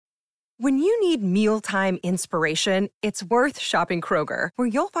When you need mealtime inspiration, it's worth shopping Kroger, where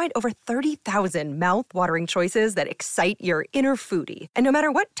you'll find over 30,000 mouth-watering choices that excite your inner foodie. And no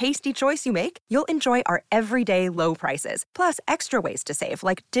matter what tasty choice you make, you'll enjoy our everyday low prices, plus extra ways to save,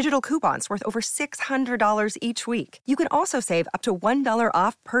 like digital coupons worth over $600 each week. You can also save up to $1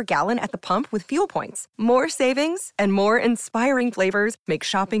 off per gallon at the pump with fuel points. More savings and more inspiring flavors make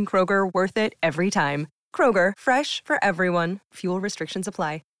shopping Kroger worth it every time. Kroger, fresh for everyone. Fuel restrictions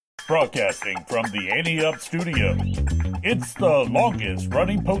apply. Broadcasting from the Ante Up Studio, it's the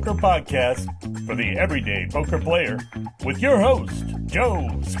longest-running poker podcast for the everyday poker player with your host, Joe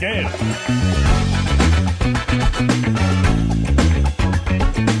Scale.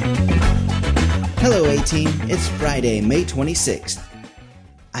 Hello, A-Team. It's Friday, May 26th.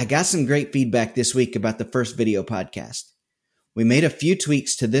 I got some great feedback this week about the first video podcast. We made a few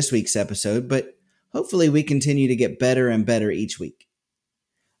tweaks to this week's episode, but hopefully we continue to get better and better each week.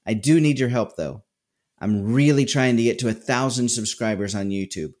 I do need your help, though. I'm really trying to get to 1,000 subscribers on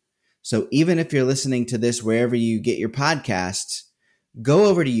YouTube. So even if you're listening to this wherever you get your podcasts, go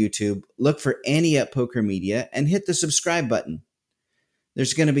over to YouTube, look for Ante Up Poker Media, and hit the subscribe button.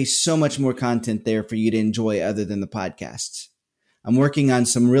 There's going to be so much more content there for you to enjoy other than the podcasts. I'm working on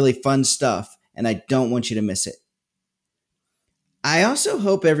some really fun stuff, and I don't want you to miss it. I also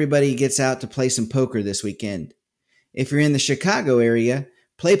hope everybody gets out to play some poker this weekend. If you're in the Chicago area,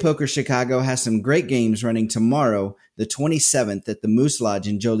 Play Poker Chicago has some great games running tomorrow, the 27th, at the Moose Lodge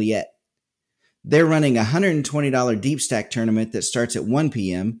in Joliet. They're running a $120 deep stack tournament that starts at 1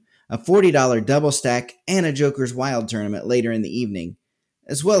 p.m., a $40 double stack, and a Joker's Wild tournament later in the evening,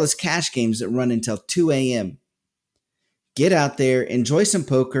 as well as cash games that run until 2 a.m. Get out there, enjoy some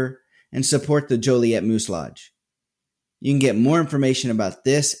poker, and support the Joliet Moose Lodge. You can get more information about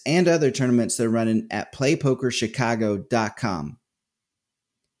this and other tournaments they're running at playpokerchicago.com.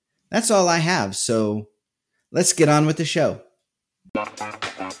 That's all I have, so let's get on with the show.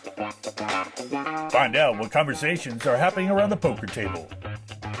 Find out what conversations are happening around the poker table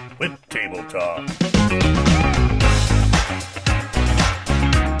with Table Talk.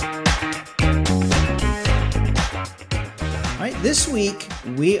 All right, this week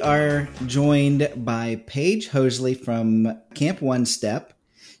we are joined by Paige Hosley from Camp One Step.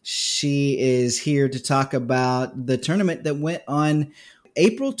 She is here to talk about the tournament that went on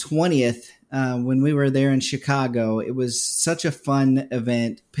April 20th, when we were there in Chicago. It was such a fun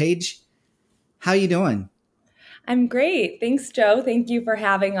event. Paige, how you doing? I'm great. Thanks, Joe. Thank you for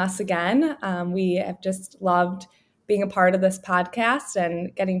having us again. We have just loved being a part of this podcast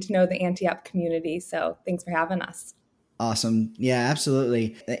and getting to know the Ante Up community. So thanks for having us. Awesome. Yeah,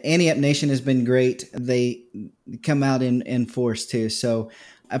 absolutely. The Ante Up Nation has been great. They come out in force too. So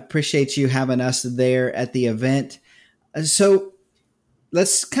I appreciate you having us there at the event. So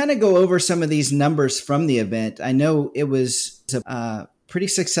let's kind of go over some of these numbers from the event. I know it was a pretty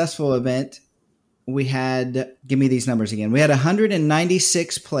successful event. We had, give me these numbers again. We had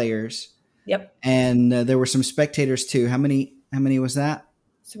 196 players. Yep. And there were some spectators too. How many was that?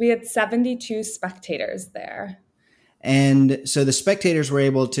 So we had 72 spectators there. And so the spectators were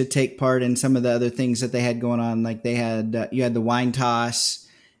able to take part in some of the other things that they had going on. Like they had, you had the wine toss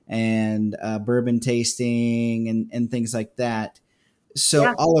and bourbon tasting and things like that. So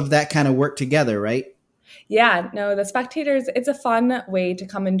yeah. All of that kind of worked together, right? Yeah, no, the spectators, it's a fun way to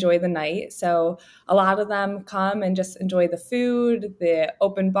come enjoy the night. So a lot of them come and just enjoy the food, the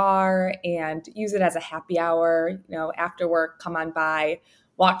open bar, and use it as a happy hour. You know, after work, come on by,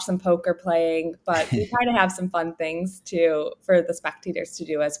 watch some poker playing. But we try to have some fun things too for the spectators to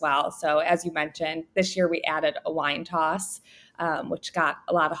do as well. So as you mentioned, this year we added a wine toss, which got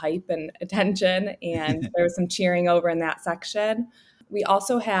a lot of hype and attention. And there was some cheering over in that section. We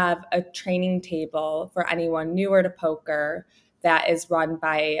also have a training table for anyone newer to poker that is run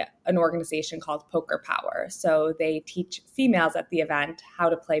by an organization called Poker Power. So they teach females at the event how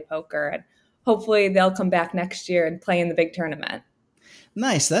to play poker, and hopefully they'll come back next year and play in the big tournament.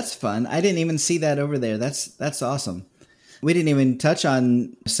 Nice. That's fun. I didn't even see that over there. That's awesome. We didn't even touch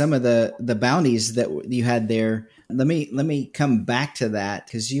on some of the bounties that you had there. Let me come back to that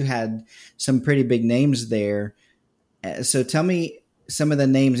because you had some pretty big names there. So tell me some of the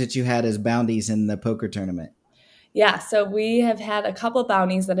names that you had as bounties in the poker tournament. Yeah, so we have had a couple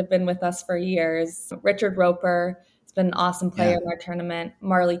bounties that have been with us for years. Richard Roper has been an awesome player in our tournament.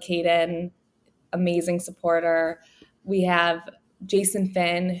 Marley Caden, amazing supporter. We have Jason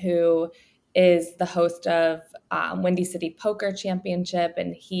Finn, who is the host of Windy City Poker Championship,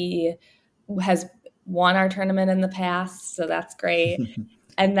 and he has won our tournament in the past, so that's great.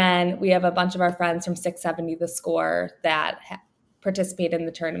 And then we have a bunch of our friends from 670 The Score that participate in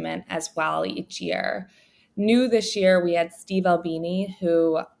the tournament as well each year. New this year, we had Steve Albini,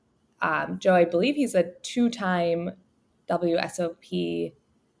 who, Joe, I believe he's a 2-time WSOP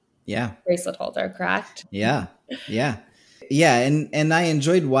bracelet holder, correct? Yeah. And I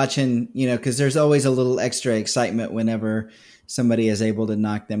enjoyed watching, because there's always a little extra excitement whenever somebody is able to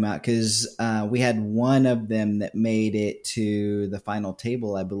knock them out. Because we had one of them that made it to the final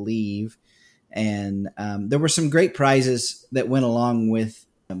table, I believe. And there were some great prizes that went along with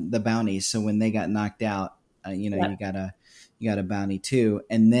the bounties. So when they got knocked out, you got a bounty too.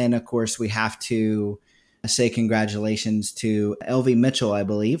 And then, of course, we have to say congratulations to LV Mitchell, I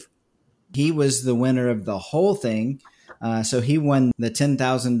believe. He was the winner of the whole thing. So he won the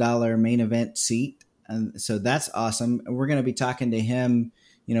 $10,000 main event seat. And so that's awesome. We're going to be talking to him,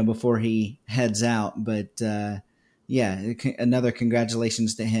 before he heads out. But another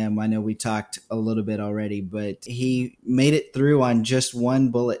congratulations to him. I know we talked a little bit already, but he made it through on just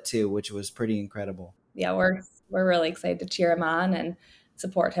one bullet too, which was pretty incredible. Yeah, we're really excited to cheer him on and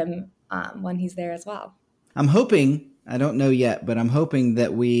support him when he's there as well. I'm hoping, I don't know yet, but I'm hoping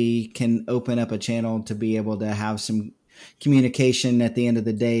that we can open up a channel to be able to have some communication at the end of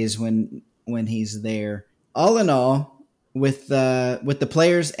the days when he's there. All in all, with the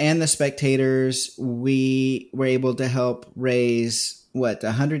players and the spectators, we were able to help raise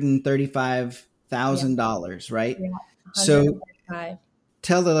 $135,000, right? Yeah, so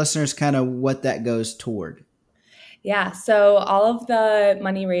tell the listeners kind of what that goes toward. Yeah, so all of the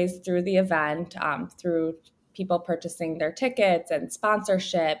money raised through the event, through people purchasing their tickets and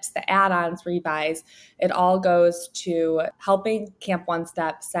sponsorships, the add-ons, rebuys, it all goes to helping Camp One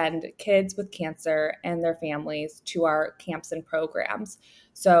Step send kids with cancer and their families to our camps and programs.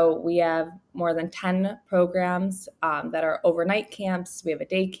 So we have more than 10 programs that are overnight camps. We have a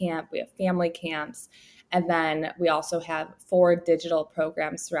day camp, we have family camps, and then we also have 4 digital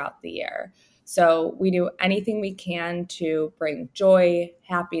programs throughout the year. So we do anything we can to bring joy,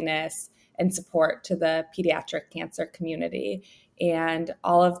 happiness, and support to the pediatric cancer community. And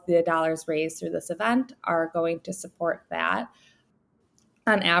all of the dollars raised through this event are going to support that.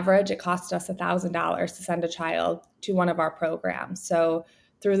 On average, it costs us $1,000 to send a child to one of our programs. So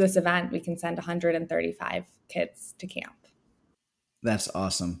through this event, we can send 135 kids to camp. That's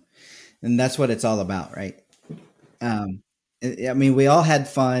awesome. And that's what it's all about, right? We all had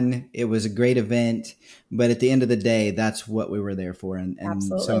fun. It was a great event, but at the end of the day, that's what we were there for. And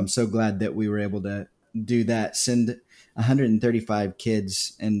so I'm so glad that we were able to do that, send 135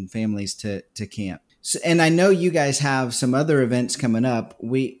 kids and families to camp. So, and I know you guys have some other events coming up.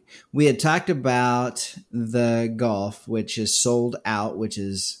 We had talked about the golf, which is sold out, which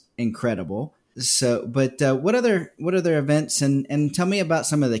is incredible. So, but what other events, and tell me about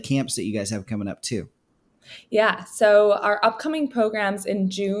some of the camps that you guys have coming up too. Yeah, so our upcoming programs in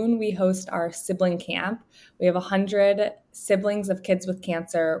June, we host our sibling camp. We have 100 siblings of kids with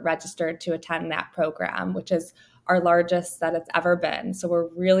cancer registered to attend that program, which is our largest that it's ever been. So we're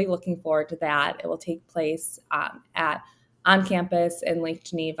really looking forward to that. It will take place on campus in Lake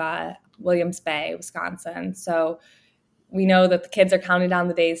Geneva, Williams Bay, Wisconsin. So we know that the kids are counting down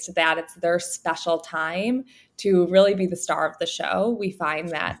the days to that. It's their special time to really be the star of the show. We find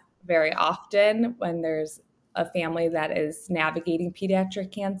that very often when there's a family that is navigating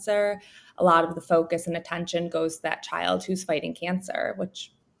pediatric cancer, a lot of the focus and attention goes to that child who's fighting cancer,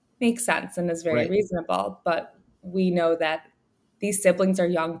 which makes sense and is very reasonable. But we know that these siblings are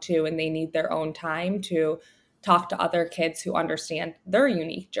young too, and they need their own time to talk to other kids who understand their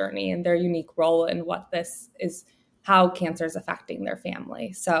unique journey and their unique role in what this is, how cancer is affecting their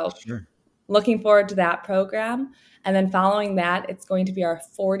family. So looking forward to that program. And then following that, it's going to be our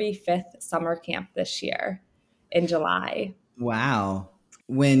 45th summer camp this year in July. Wow.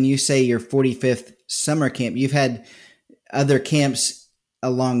 When you say your 45th summer camp, you've had other camps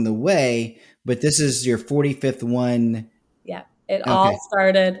along the way, but this is your 45th one. Yeah. It all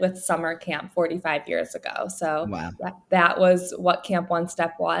started with summer camp 45 years ago. So that was what Camp One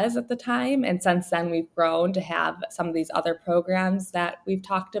Step was at the time. And since then, we've grown to have some of these other programs that we've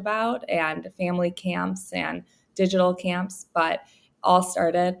talked about, and family camps and digital camps, but all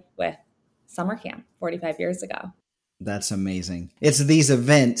started with summer camp 45 years ago. That's amazing. It's these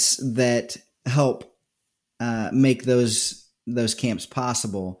events that help make those camps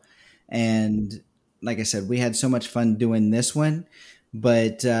possible. And like I said, we had so much fun doing this one,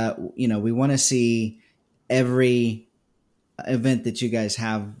 but we want to see every event that you guys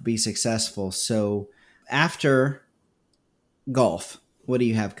have be successful. So after golf, what do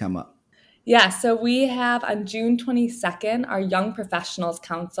you have come up? Yeah, so we have on June 22nd, our Young Professionals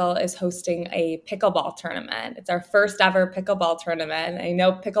Council is hosting a pickleball tournament. It's our first ever pickleball tournament. I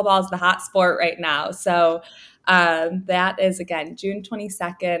know pickleball is the hot sport right now. So that is, again, June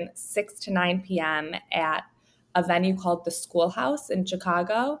 22nd, 6 to 9 p.m. at a venue called the Schoolhouse in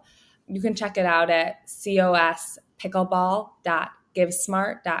Chicago. You can check it out at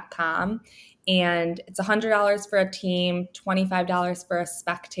cospickleball.givesmart.com. And it's $100 for a team, $25 for a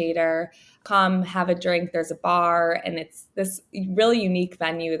spectator. Come have a drink. There's a bar, and it's this really unique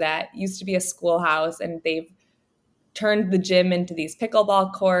venue that used to be a schoolhouse, and they've turned the gym into these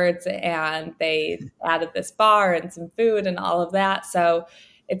pickleball courts, and they added this bar and some food and all of that. So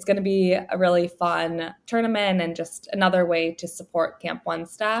it's going to be a really fun tournament and just another way to support Camp One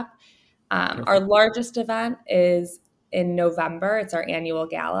Step. Our largest event is in November. It's our annual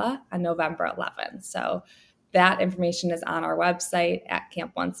gala on November 11th. So that information is on our website at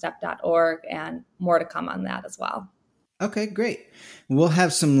camponestep.org, and more to come on that as well. Okay, great. We'll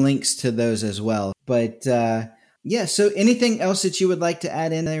have some links to those as well. But yeah, so anything else that you would like to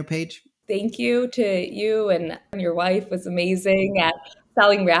add in there, Paige? Thank you to you, and your wife was amazing at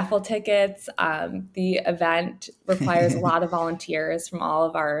selling raffle tickets. The event requires a lot of volunteers from all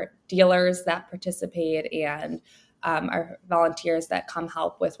of our dealers that participate, and our volunteers that come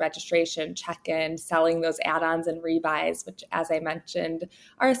help with registration, check-in, selling those add-ons and rebuys, which, as I mentioned,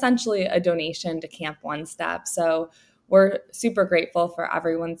 are essentially a donation to Camp One Step. So we're super grateful for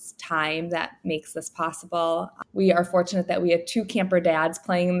everyone's time that makes this possible. We are fortunate that we had 2 camper dads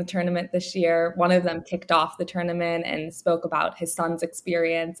playing in the tournament this year. One of them kicked off the tournament and spoke about his son's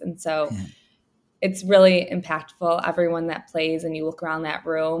experience. And so it's really impactful, everyone that plays, and you look around that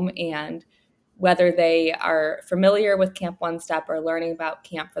room, and whether they are familiar with Camp One Step or learning about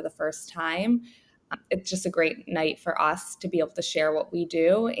camp for the first time, it's just a great night for us to be able to share what we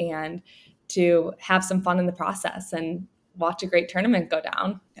do and to have some fun in the process and watch a great tournament go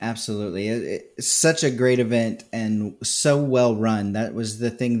down. Absolutely. It's such a great event and so well run. That was the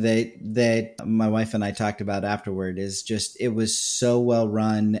thing that my wife and I talked about afterward, is just it was so well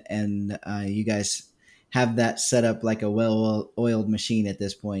run, and you guys have that set up like a well-oiled machine at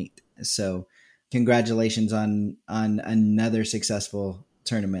this point. So congratulations on another successful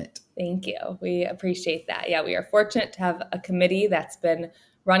tournament. Thank you. We appreciate that. Yeah, we are fortunate to have a committee that's been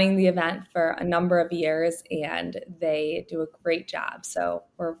running the event for a number of years, and they do a great job. So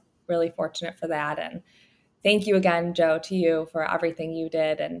we're really fortunate for that. And thank you again, Joe, to you for everything you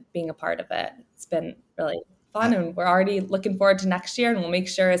did and being a part of it. It's been really fun, and we're already looking forward to next year, and we'll make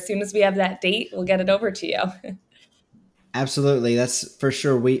sure as soon as we have that date, we'll get it over to you. Absolutely. That's for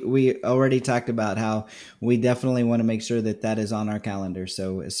sure. We already talked about how we definitely want to make sure that is on our calendar.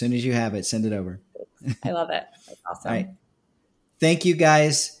 So as soon as you have it, send it over. I love it. That's awesome. All right. Thank you,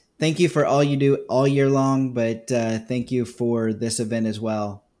 guys. Thank you for all you do all year long, but thank you for this event as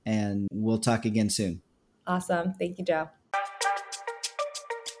well. And we'll talk again soon. Awesome. Thank you, Joe.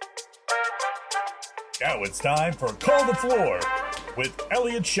 Now it's time for Call the Floor with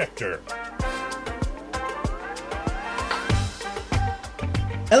Elliot Schechter.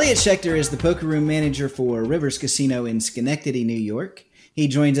 Elliot Schechter is the poker room manager for Rivers Casino in Schenectady, New York. He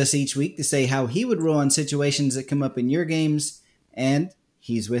joins us each week to say how he would roll in situations that come up in your games, and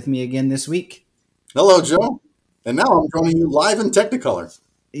he's with me again this week. Hello, Joe. And now I'm joining you live in Technicolor.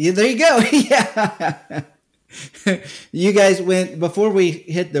 Yeah, there you go. Yeah. You guys went, before we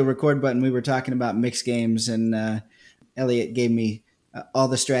hit the record button, we were talking about mixed games, and Elliot gave me all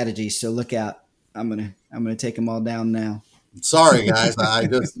the strategies, so look out. I'm gonna take them all down now. Sorry, guys. I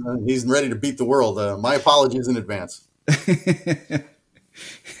just he's ready to beat the world. My apologies in advance.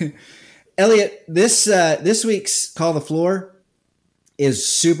 Elliot, this week's Call the Floor is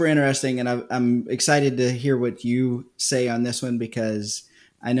super interesting, and I'm excited to hear what you say on this one, because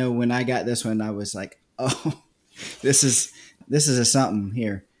I know when I got this one, I was like, "Oh, this is a something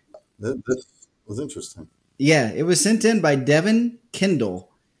here." This was interesting. Yeah, it was sent in by Devin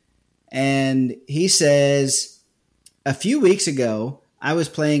Kendall, and he says, "A few weeks ago, I was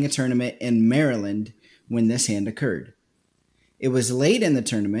playing a tournament in Maryland when this hand occurred. It was late in the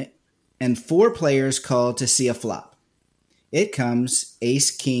tournament, and 4 players called to see a flop. It comes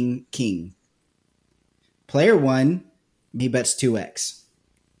ace, king, king. Player 1, he bets 2x.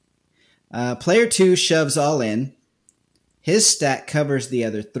 Player 2 shoves all in. His stack covers the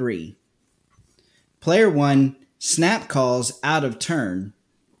other 3. Player 1 snap calls out of turn.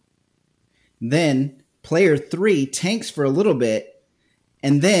 Then player 3 tanks for a little bit,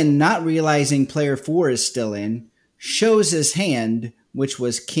 and then, not realizing player 4 is still in, shows his hand, which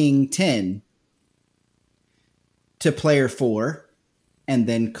was king 10, to player 4, and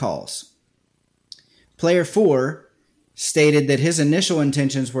then calls. Player 4 stated that his initial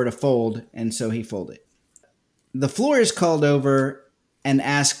intentions were to fold, and so he folded. The floor is called over and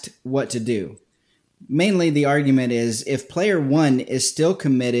asked what to do. Mainly the argument is if player 1 is still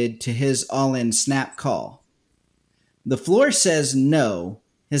committed to his all-in snap call. The floor says no,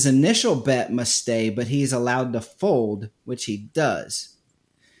 his initial bet must stay, but he's allowed to fold, which he does.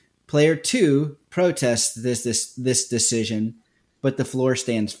 Player 2 protests this decision, but the floor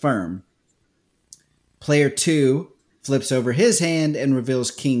stands firm. Player 2 flips over his hand and reveals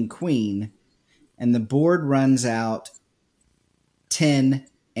king-queen, and the board runs out 10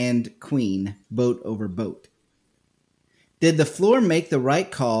 and queen, boat over boat. Did the floor make the right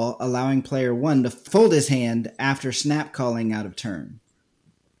call, allowing player 1 to fold his hand after snap calling out of turn?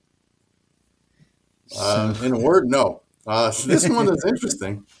 In a word, no. This one is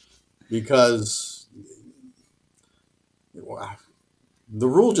interesting because the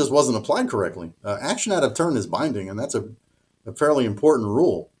rule just wasn't applied correctly. Action out of turn is binding, and that's a fairly important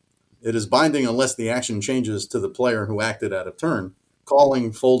rule. It is binding unless the action changes to the player who acted out of turn.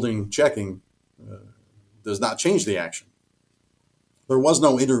 Calling, folding, checking does not change the action. There was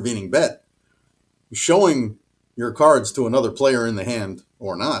no intervening bet. Showing your cards to another player in the hand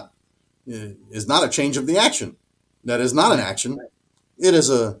or not is not a change of the action. That is not an action. It is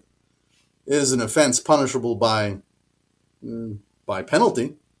an offense punishable by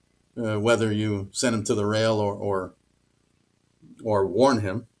penalty, whether you send him to the rail or warn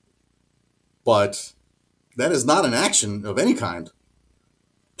him. But that is not an action of any kind.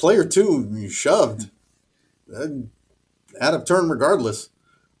 Player 2, you shoved out of turn regardless,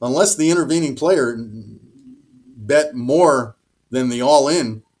 unless the intervening player bet more than the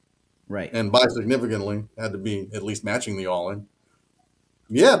all-in, right? And by significantly had to be at least matching the all-in.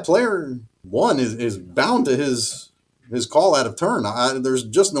 Yeah, player 1 is bound to his call out of turn. There's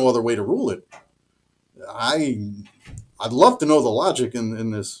just no other way to rule it. I'd love to know the logic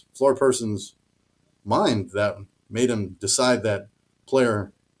in this floor person's mind that made him decide that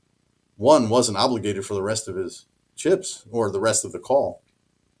player 1 wasn't obligated for the rest of his chips or the rest of the call.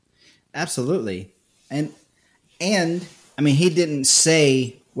 Absolutely. And I mean, he didn't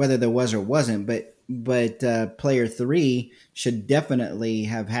say whether there was or wasn't, but player 3 should definitely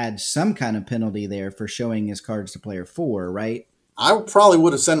have had some kind of penalty there for showing his cards to player 4, right? I probably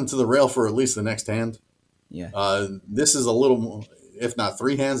would have sent him to the rail for at least the next hand. Yeah. This is a little more, if not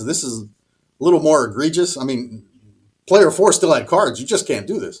 3 hands, this is a little more egregious. I mean, player 4 still had cards. You just can't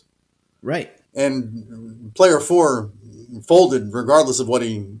do this. Right. And player 4 folded regardless of what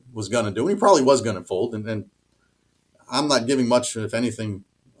he was going to do. He probably was going to fold. And I'm not giving much, if anything,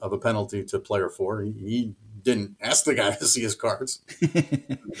 of a penalty to player 4. He didn't ask the guy to see his cards.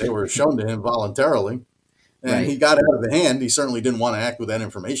 They were shown to him voluntarily. And right. He got out of the hand. He certainly didn't want to act with that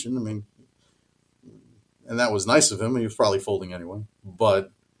information. I mean, and that was nice of him. He was probably folding anyway.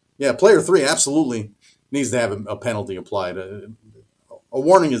 But, yeah, player 3 absolutely needs to have a penalty applied. A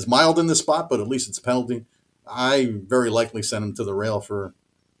warning is mild in this spot, but at least it's a penalty. I very likely sent him to the rail for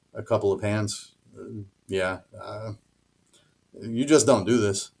a couple of hands. You just don't do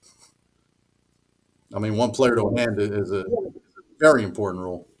this. I mean, one player to a hand is a very important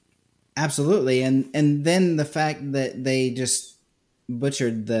rule. Absolutely. And then the fact that they just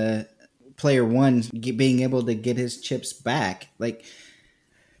butchered the player 1 being able to get his chips back. Like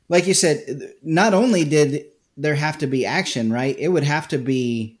you said, not only did there have to be action, right? It would have to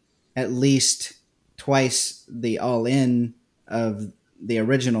be at least twice the all-in of the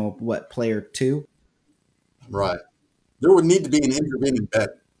original, player 2? Right. There would need to be an intervening bet.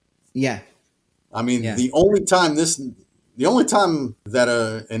 Yeah. I mean, the only time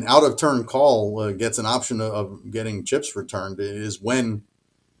that an out-of-turn call gets an option of getting chips returned is when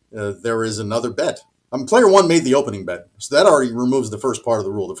there is another bet. I mean, player 1 made the opening bet, so that already removes the first part of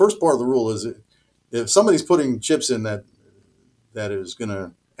the rule. The first part of the rule is if somebody's putting chips in that is going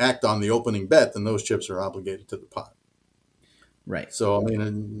to act on the opening bet, then those chips are obligated to the pot. Right. So, I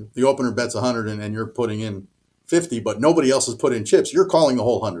mean, if the opener bets 100 and you're putting in 50, but nobody else has put in chips, you're calling the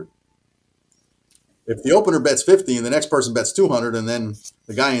whole 100. If the opener bets 50 and the next person bets 200 and then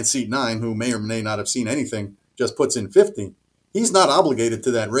the guy in seat 9, who may or may not have seen anything, just puts in 50, he's not obligated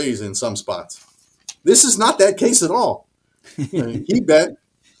to that raise in some spots. This is not that case at all. He bet,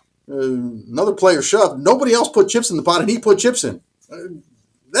 another player shoved, nobody else put chips in the pot and he put chips in.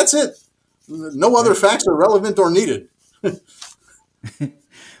 That's it. No other facts are relevant or needed.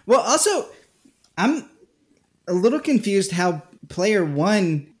 Well, also, I'm a little confused how player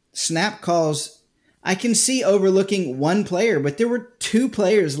 1 snap calls. I can see overlooking one player, but there were 2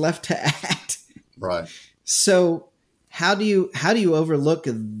 players left to act. Right. So how do you overlook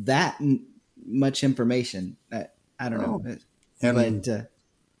that much information. I don't know. And But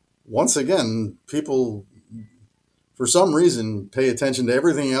once again, people, for some reason, pay attention to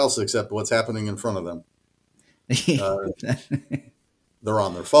everything else except what's happening in front of them. They're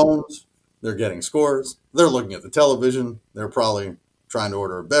on their phones. They're getting scores. They're looking at the television. They're probably trying to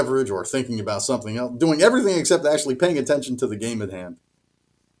order a beverage or thinking about something else, doing everything except actually paying attention to the game at hand.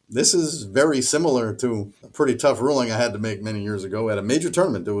 This is very similar to a pretty tough ruling I had to make many years ago at a major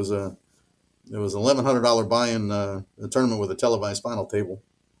tournament. There was an $1,100 buy-in a tournament with a televised final table.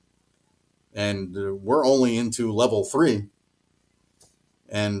 And we're only into level 3.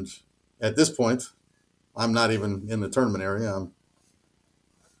 And at this point, I'm not even in the tournament area. I'm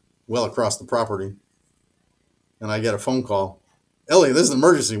well across the property. And I get a phone call. Ellie, this is an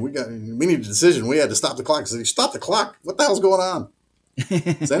emergency. We need a decision. We had to stop the clock. I said, stop the clock. What the hell's going on?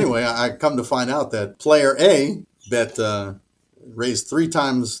 So anyway, I come to find out that player A bet raised 3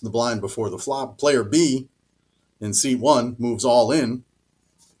 times the blind before the flop. Player B in seat 1 moves all in.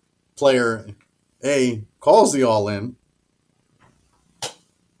 Player A calls the all in.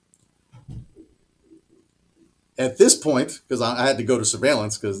 At this point, because I had to go to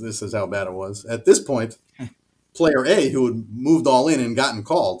surveillance because this is how bad it was. At this point, player A, who had moved all in and gotten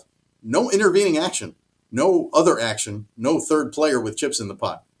called, no intervening action, no other action, no third player with chips in the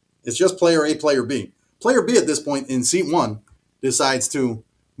pot. It's just player A, player B. Player B at this point in seat 1 decides to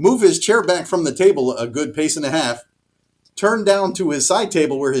move his chair back from the table a good pace and a half, turn down to his side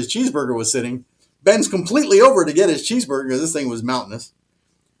table where his cheeseburger was sitting, bends completely over to get his cheeseburger because this thing was mountainous,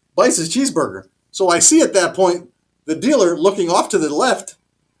 bites his cheeseburger. So I see at that point the dealer looking off to the left,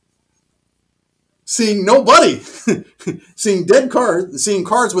 seeing nobody, seeing dead cards, seeing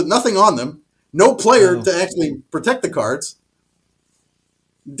cards with nothing on them, no player to actually protect the cards.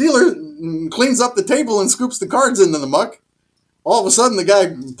 Dealer cleans up the table and scoops the cards into the muck. All of a sudden, the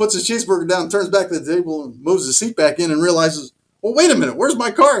guy puts his cheeseburger down, turns back to the table, and moves his seat back in and realizes, well, wait a minute, where's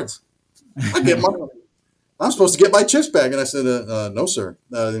my cards? I'm supposed to get my chips back. And I said, no, sir.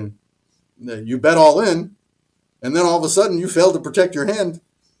 You bet all in, and then all of a sudden you failed to protect your hand.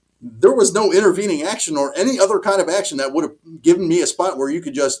 There was no intervening action or any other kind of action that would have given me a spot where you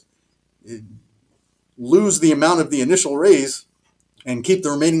could just lose the amount of the initial raise and keep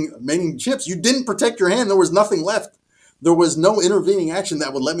the remaining chips. You didn't protect your hand. There was nothing left. There was no intervening action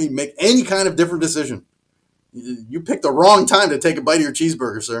that would let me make any kind of different decision. You picked the wrong time to take a bite of your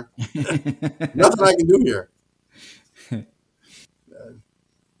cheeseburger, sir. Nothing I can do here.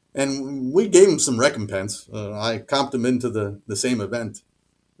 And we gave him some recompense. I comped him into the same event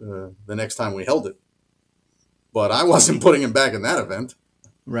the next time we held it. But I wasn't putting him back in that event.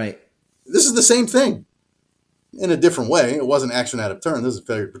 Right. This is the same thing in a different way. It wasn't action out of turn. This is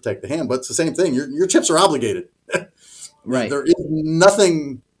failure to protect the hand, but it's the same thing. Your chips are obligated. Right. There is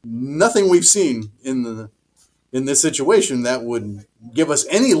nothing we've seen in this situation that would give us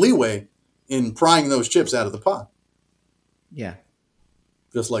any leeway in prying those chips out of the pot. Yeah.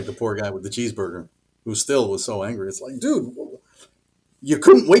 Just like the poor guy with the cheeseburger who still was so angry. It's like, dude, you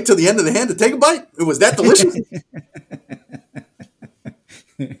couldn't wait till the end of the hand to take a bite? It was that delicious?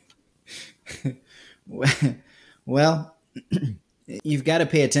 Well, you've got to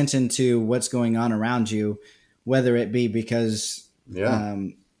pay attention to what's going on around you, whether it be because,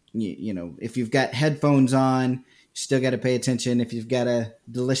 you know, if you've got headphones on, you still got to pay attention. If you've got a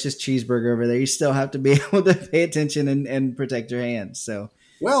delicious cheeseburger over there, you still have to be able to pay attention and protect your hands. So,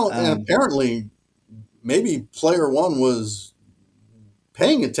 well, and apparently maybe player 1 was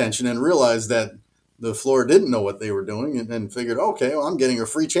paying attention and realized that the floor didn't know what they were doing and figured, okay, well, I'm getting a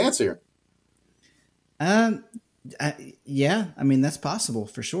free chance here. Yeah, I mean, that's possible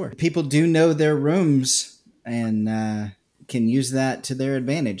for sure. People do know their rooms and can use that to their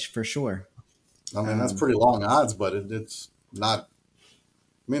advantage for sure. I mean, that's pretty long odds, but it's not,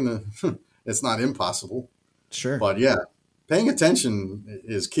 I mean, it's not impossible. Sure. But yeah, paying attention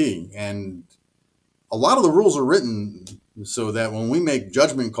is key. And a lot of the rules are written so that when we make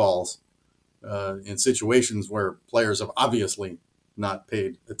judgment calls in situations where players have obviously not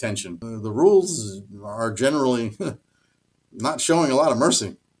paid attention, the rules are generally not showing a lot of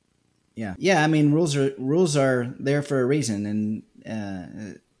mercy. Yeah. Yeah. I mean, rules are there for a reason,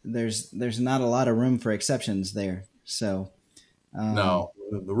 and there's not a lot of room for exceptions there. So no,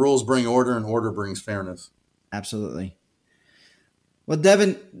 the rules bring order, and order brings fairness. Absolutely. Well,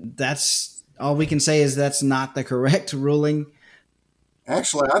 Devin, that's all we can say is that's not the correct ruling.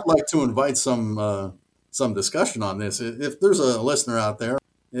 Actually, I'd like to invite some discussion on this. If there's a listener out there,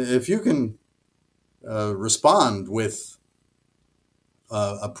 if you can respond with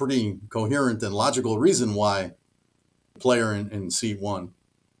a pretty coherent and logical reason why a player in seat 1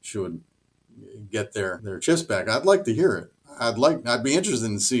 should get their chips back. I'd like to hear it. I'd be interested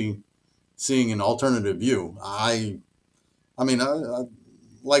in seeing an alternative view. I mean,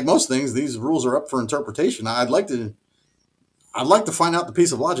 like most things, these rules are up for interpretation. I'd like to find out the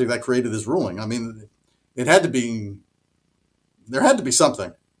piece of logic that created this ruling. I mean, there had to be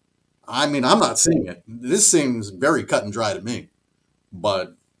something. I mean, I'm not seeing it. This seems very cut and dry to me,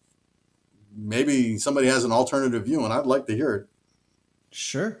 but maybe somebody has an alternative view, and I'd like to hear it.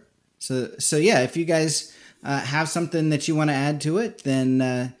 Sure. So yeah, if you guys have something that you want to add to it,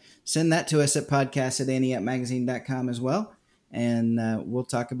 then send that to us at podcast@anteupmagazine.com as well, and we'll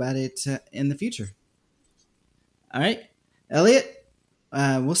talk about it in the future. All right, Elliot,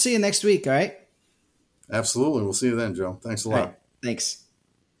 we'll see you next week, all right? Absolutely. We'll see you then, Joe. Thanks a lot. Right. Thanks.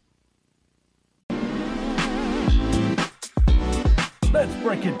 Let's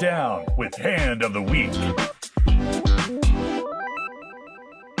break it down with Hand of the Week.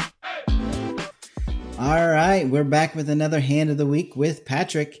 All right, we're back with another Hand of the Week with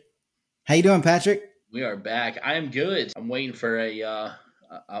Patrick. How you doing, Patrick? We are back. I am good. I'm waiting for a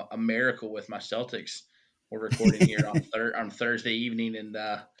miracle with my Celtics. We're recording here on Thursday evening, and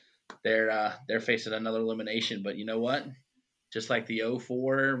they're facing another elimination. But you know what? Just like the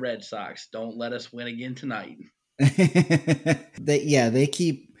 2004 Red Sox, don't let us win again tonight. They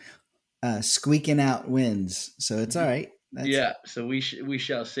keep squeaking out wins, so it's all right. So we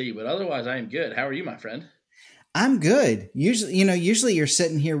shall see. But otherwise, I am good. How are you, my friend? I'm good. Usually you're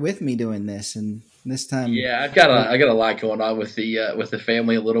sitting here with me doing this, and this time, yeah, I got a lot going on with the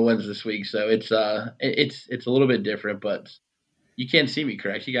family and little ones this week, so it's a little bit different. But you can't see me,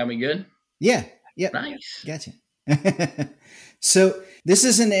 correct? You got me good. Yeah. Yep. Nice. Gotcha. So this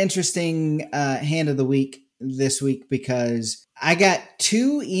is an interesting Hand of the Week this week because I got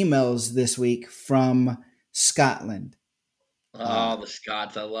 2 emails this week from Scotland. Oh, the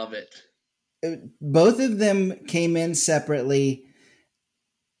Scots. I love it. Both of them came in separately.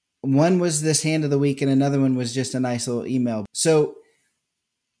 One was this Hand of the Week and another one was just a nice little email. So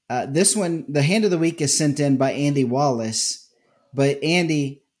this one, the Hand of the Week is sent in by Andy Wallace. But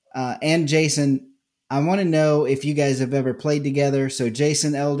Andy and Jason, I want to know if you guys have ever played together. So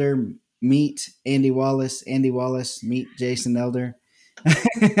Jason Elder, meet Andy Wallace. Andy Wallace, meet Jason Elder.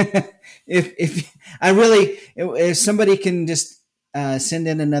 If somebody can just send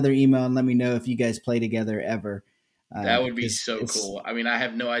in another email and let me know if you guys play together ever. That would be so cool. I mean, I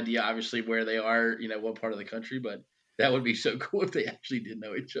have no idea, obviously, where they are, what part of the country, but that would be so cool if they actually did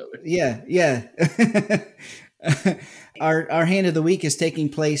know each other. Yeah. Our Hand of the Week is taking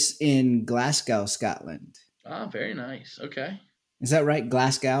place in Glasgow, Scotland. Ah, very nice. Okay. Is that right?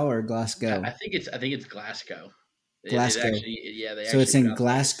 Glasgow or Glasgow? I think it's Glasgow. Glasgow. So it's in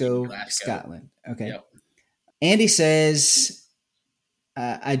Glasgow, Scotland. Okay. Yep. Andy says,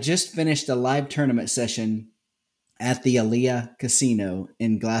 I just finished a live tournament session at the Alea Casino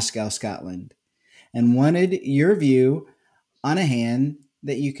in Glasgow, Scotland, and wanted your view on a hand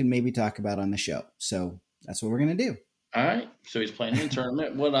that you can maybe talk about on the show. So that's what we're going to do. All right. So he's playing in a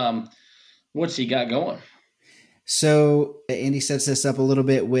tournament. What's he got going? So Andy sets this up a little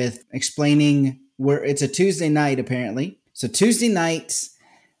bit with explaining where it's a Tuesday night, apparently. So Tuesday nights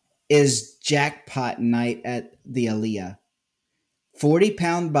is jackpot night at the Alea.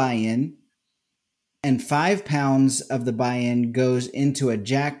 40-pound buy-in, and 5 pounds of the buy-in goes into a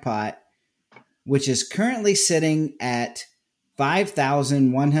jackpot, which is currently sitting at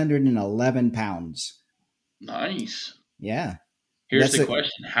 5,111 pounds. Nice. Yeah. Here's the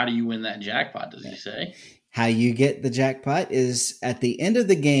question. How do you win that jackpot, does he say? How you get the jackpot is at the end of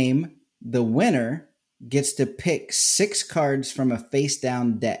the game, the winner gets to pick 6 cards from a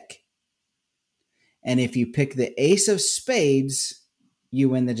face-down deck. And if you pick the ace of spades, you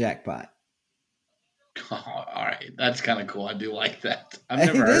win the jackpot. Oh, all right. That's kind of cool. I do like that. I've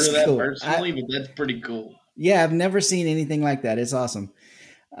never heard of that personally, but that's pretty cool. Yeah, I've never seen anything like that. It's awesome.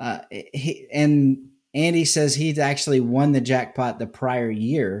 And Andy says he'd actually won the jackpot the prior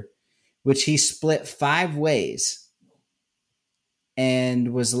year, which he split 5 ways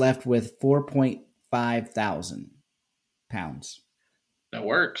and was left with 4.5 thousand pounds. That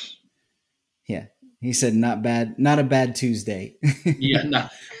works. Yeah. He said, not bad. Not a bad Tuesday. Yeah,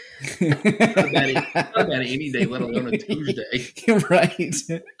 not bad any day, let alone a Tuesday. Right.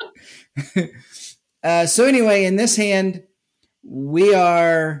 So anyway, in this hand, we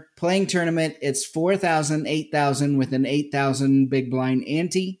are playing tournament. It's 4,000, 8,000 with an 8,000 big blind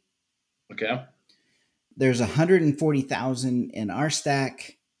ante. Okay. There's 140,000 in our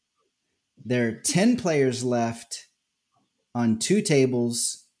stack. There are 10 players left on 2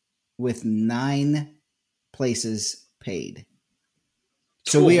 tables with 9 places paid.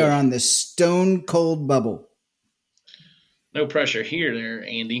 So we are on the stone cold bubble. No pressure here there,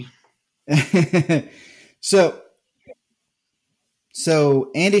 Andy.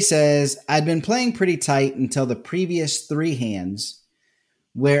 So Andy says, I'd been playing pretty tight until the previous 3 hands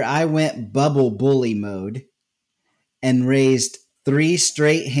where I went bubble bully mode and raised 3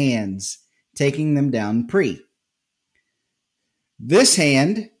 straight hands, taking them down pre. This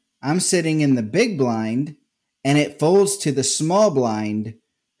hand, I'm sitting in the big blind and it folds to the small blind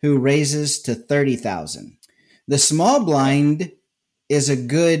who raises to 30,000. The small blind is a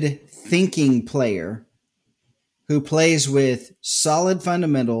good thinking player who plays with solid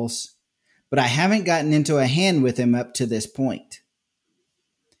fundamentals, but I haven't gotten into a hand with him up to this point.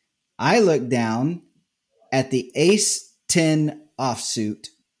 I look down at the ace 10 offsuit.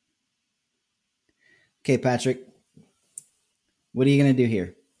 Okay, Patrick, what are you going to do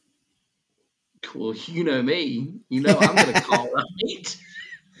here? Well, you know me. You know I'm going to call right.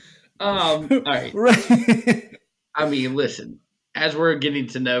 All right. I mean, listen, as we're getting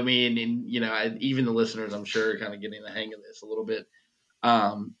to know me and you know, even the listeners, I'm sure, are kind of getting the hang of this a little bit.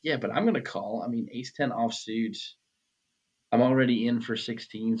 Yeah, but I'm going to call. I mean, ace 10 offsuit. I'm already in for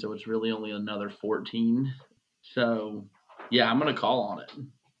 16, so it's really only another 14. So, yeah, I'm going to call on it.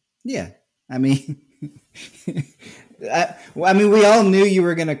 Yeah. I mean, we all knew you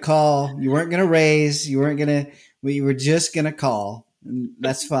were going to call. You weren't going to raise. You were just going to call.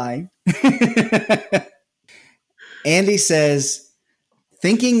 That's fine. Andy says,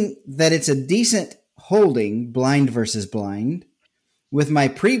 thinking that it's a decent holding, blind versus blind, with my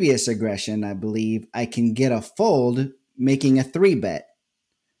previous aggression, I believe I can get a fold making a 3-bet,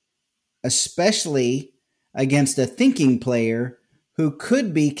 especially against a thinking player who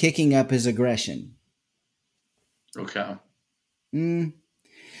could be kicking up his aggression. Okay.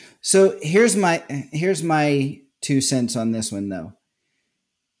 So here's my 2 cents on this one, though.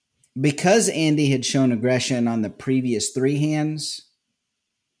 Because Andy had shown aggression on the previous 3 hands,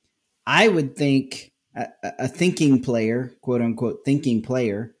 I would think a thinking player, quote unquote thinking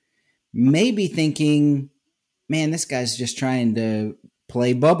player, may be thinking, man, this guy's just trying to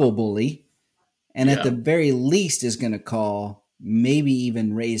play bubble bully, and at the very least is going to call, maybe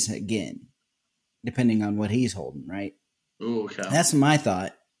even raise again, depending on what he's holding, right? Ooh, okay. That's my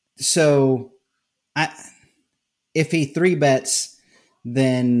thought. So if he 3-bets,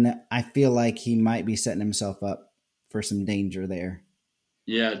 then I feel like he might be setting himself up for some danger there.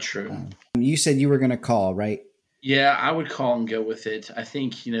 Yeah, true. You said you were going to call, right? Yeah, I would call and go with it. I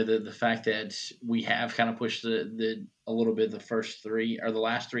think, you know, the fact that we have kind of pushed a little bit the first 3 or the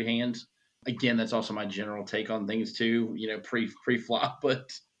last 3 hands. Again, that's also my general take on things too, you know, pre-flop.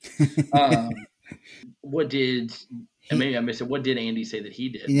 But what did Andy say that he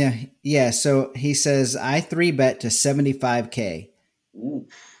did? Yeah. So he says, I 3-bet to 75K.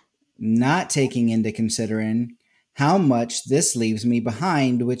 Oof. Not taking into considering how much this leaves me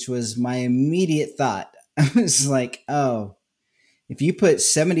behind, which was my immediate thought. I was like, oh, if you put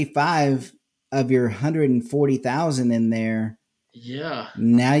 75 of your 140,000 in there, yeah,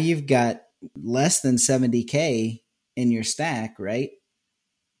 now you've got less than 70K in your stack, right?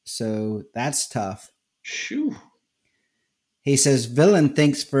 So that's tough. Shoo. He says Villain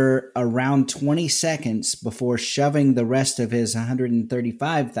thinks for around 20 seconds before shoving the rest of his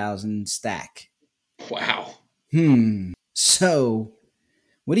 135,000 stack. Wow. So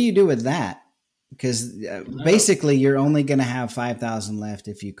what do you do with that? Because basically you're only going to have 5,000 left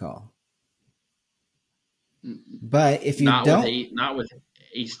if you call. But if you not with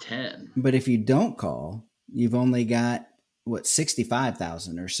ace 10. But if you don't call, you've only got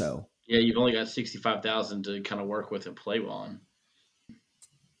 65,000 or so. Yeah, you've only got 65,000 to kind of work with and play on.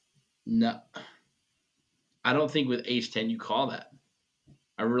 No, I don't think with ace 10 you call that.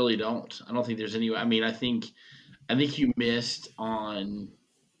 I really don't. I don't think there's any. I mean, I think you missed on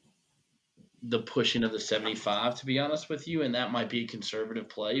the pushing of the 75, to be honest with you, and that might be a conservative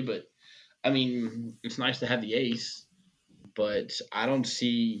play. But I mean, it's nice to have the ace, but I don't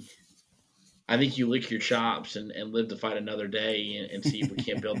see. I think you lick your chops and live to fight another day and see if we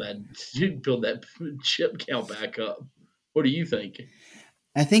can't build that chip count back up. What do you think?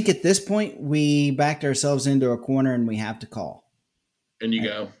 I think at this point we backed ourselves into a corner and we have to call. And you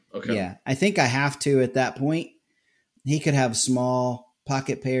go, okay. Yeah, I think I have to at that point. He could have small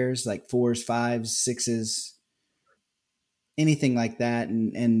pocket pairs like 4s, 5s, 6s, anything like that.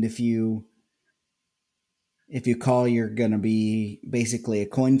 And if you call, you're going to be basically a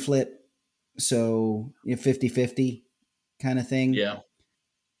coin flip. So you're 50-50 kind of thing. Yeah.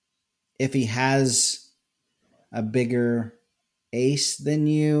 If he has a bigger ace than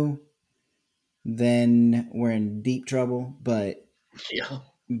you, then we're in deep trouble. But Yeah.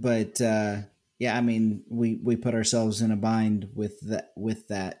 But yeah, I mean, we put ourselves in a bind with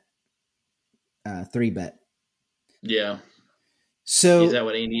that 3-bet. Yeah. So Is that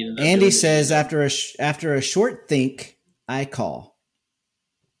what Andy ended up Andy doing? says after a short think, I call.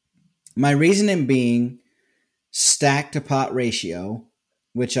 My reasoning being stack to pot ratio,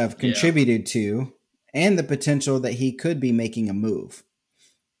 which I've contributed to, and the potential that he could be making a move.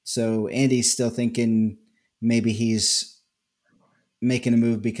 So Andy's still thinking maybe he's making a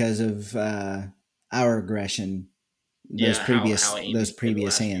move because of our aggression. Those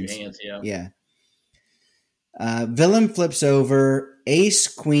previous hands. Yeah. Villain flips over ace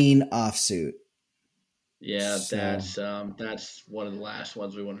queen offsuit. Yeah, so, that's one of the last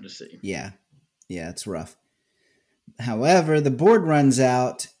ones we wanted to see. Yeah, it's rough. However, the board runs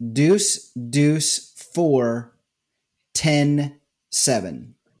out deuce, deuce, 4, 10,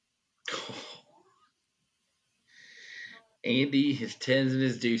 7. Andy, his tens and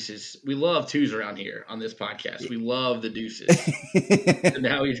his deuces. We love twos around here on this podcast. We love the deuces. So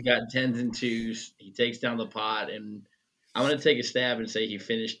now he's got tens and twos. He takes down the pot, and I'm going to take a stab and say he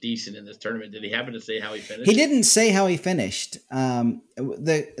finished decent in this tournament. Did he happen to say how he finished? He didn't say how he finished.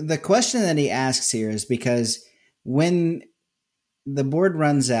 The question that he asks here is because when the board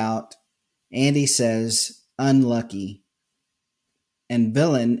runs out, Andy says, unlucky. And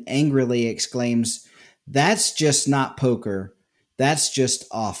Villain angrily exclaims, that's just not poker. That's just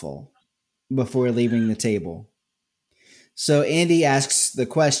awful, before leaving the table. So Andy asks the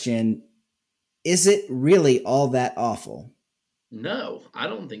question, is it really all that awful? No, I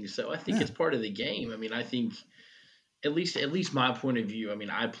don't think so. I think it's part of the game. I mean, I think at least my point of view, I mean,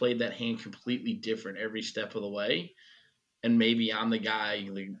 I played that hand completely different every step of the way. And maybe I'm the guy,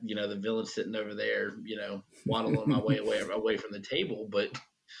 the villain sitting over there, waddling my way away from the table. But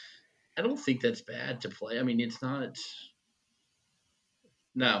I don't think that's bad to play. I mean, it's not.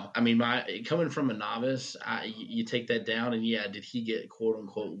 No, I mean, coming from a novice, you take that down, and did he get quote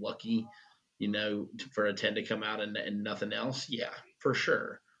unquote lucky, for a 10 to come out and nothing else? Yeah, for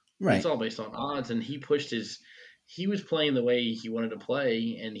sure. Right. It's all based on odds, and he was playing the way he wanted to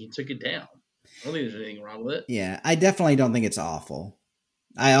play, and he took it down. I don't think there's anything wrong with it. Yeah, I definitely don't think it's awful.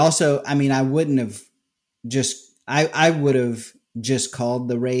 I wouldn't have I would have just called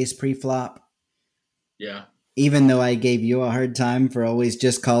the raise pre-flop. Yeah. Even though I gave you a hard time for always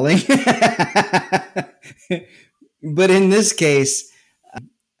just calling. But in this case,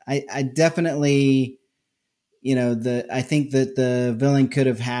 I definitely, I think that the villain could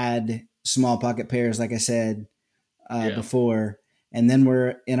have had small pocket pairs, like I said before, and then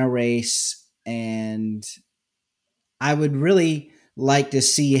we're in a race. And I would really like to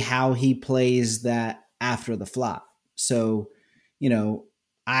see how he plays that after the flop. So,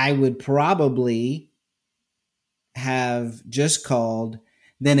 I would probably have just called.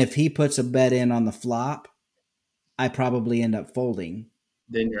 Then if he puts a bet in on the flop, I probably end up folding.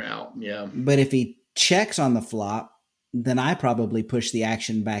 Then you're out, yeah. But if he checks on the flop, then I probably push the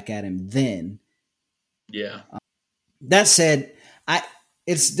action back at him then. Yeah. That said,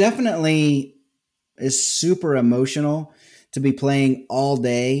 it's definitely is super emotional to be playing all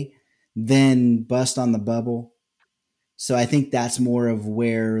day, then bust on the bubble. So I think that's more of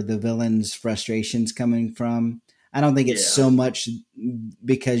where the villain's frustration's coming from. I don't think it's so much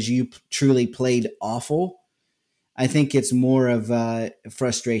because you truly played awful. I think it's more of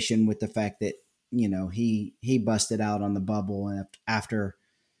frustration with the fact that, he busted out on the bubble after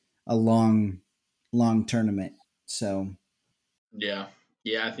a long tournament. So, yeah,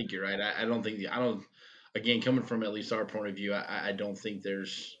 I think you're right. Again, coming from at least our point of view, I don't think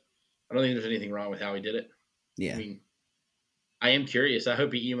there's anything wrong with how he did it. Yeah. I mean, I am curious. I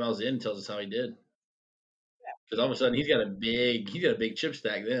hope he emails in and tells us how he did. Because all of a sudden he's got a big chip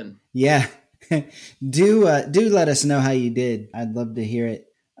stack then. Yeah. Do let us know how you did. I'd love to hear it.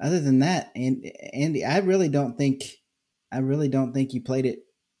 Other than that, Andy, I really don't think you played it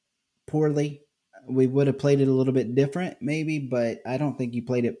poorly. We would have played it a little bit different maybe, but I don't think you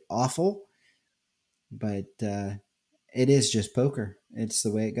played it awful. But it is just poker. It's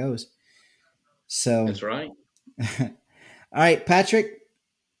the way it goes. So that's right. All right, Patrick,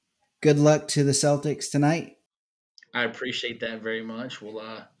 good luck to the Celtics tonight. I appreciate that very much. We'll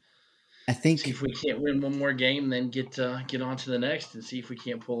I think see if we can't win one more game, then get on to the next and see if we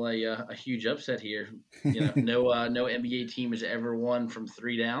can't pull a huge upset here. No NBA team has ever won from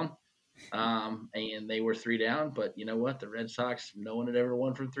 3 down. And they were 3 down, but you know what? The Red Sox, no one had ever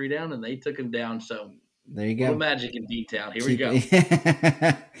won from 3 down, and they took them down. So there you go. Little magic in D-Town. Here we go.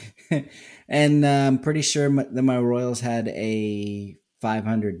 And I'm pretty sure my Royals had a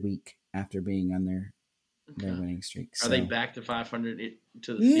 500 week after being on their their winning streak. Are they back to 500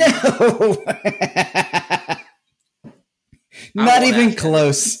 to the season? No, not even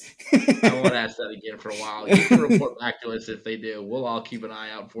close. I won't ask that again for a while. You can report back to us if they do. We'll all keep an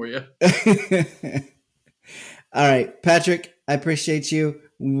eye out for you. All right, Patrick, I appreciate you.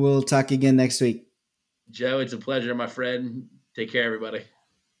 We'll talk again next week. Joe, it's a pleasure, my friend. Take care, everybody.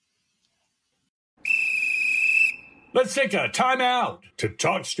 Let's take a timeout to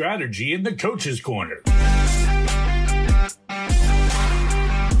talk strategy in the Coach's Corner.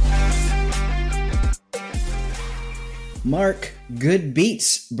 Mark Good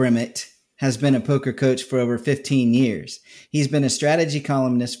Beats Bremett has been a poker coach for over 15 years. He's been a strategy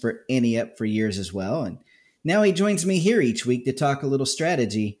columnist for Ante Up for years as well, and now he joins me here each week to talk a little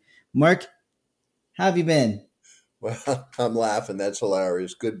strategy. Mark, how have you been? Well, I'm laughing. That's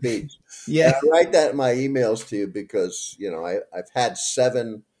hilarious. Good beats. Yeah. And I write that in my emails to you because, I've had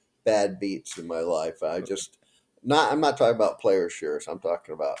 7 bad beats in my life. I'm not talking about player shares. I'm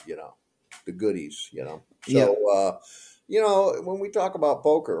talking about, the goodies, So, when we talk about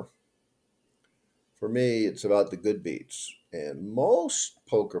poker, for me, it's about the good beats. And most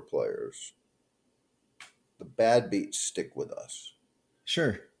poker players, the bad beats stick with us.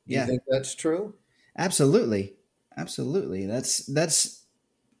 Sure. You think that's true? Absolutely. That's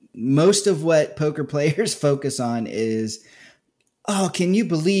most of what poker players focus on is, can you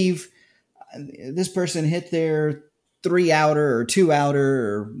believe this person hit their 3-outer or 2-outer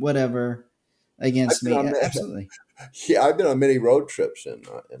or whatever against me? Absolutely. Yeah, I've been on many road trips and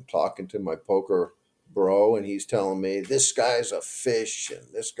talking to my poker bro, and he's telling me this guy's a fish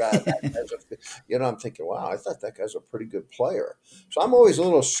and this guy, that guy's a fish. I'm thinking, wow, I thought that guy's a pretty good player. So I'm always a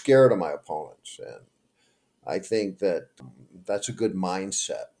little scared of my opponents, and I think that's a good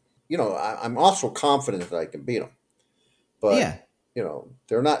mindset. I'm also confident that I can beat them, but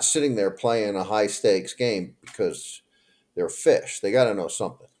they're not sitting there playing a high stakes game because they're fish. They got to know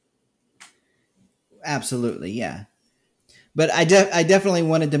something. Absolutely, yeah. But I definitely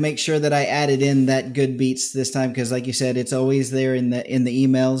wanted to make sure that I added in that good beats this time because, like you said, it's always there in the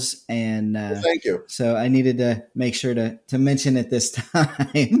emails, and well, thank you. So I needed to make sure to mention it this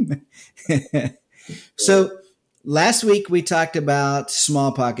time. So last week we talked about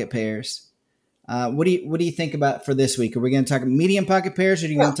small pocket pairs. What do you think about for this week? Are we going to talk medium pocket pairs, or are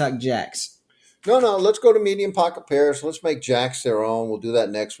you going to talk jacks? No. Let's go to medium pocket pairs. Let's make jacks their own. We'll do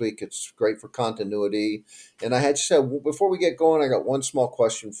that next week. It's great for continuity. And I had said, before we get going, I got one small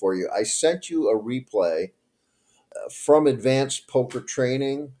question for you. I sent you a replay from Advanced Poker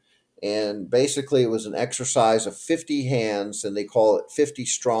Training. And basically, it was an exercise of 50 hands, and they call it 50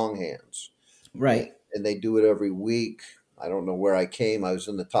 strong hands. Right. And they do it every week. I don't know where I came. I was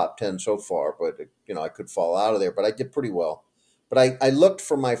in the top 10 so far, but I could fall out of there. But I did pretty well. But I looked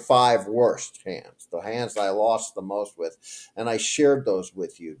for my 5 worst hands, the hands that I lost the most with, and I shared those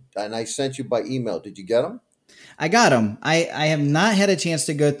with you. And I sent you by email. Did you get them? I got them. I have not had a chance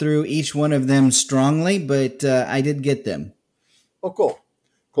to go through each one of them strongly, but I did get them. Oh,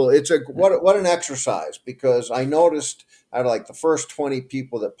 cool. It's what an exercise, because I noticed out of like the first 20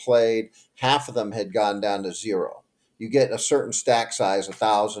 people that played, half of them had gone down to 0. You get a certain stack size,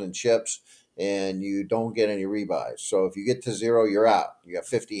 1,000 in chips, and you don't get any rebuys. So if you get to 0, you're out. You got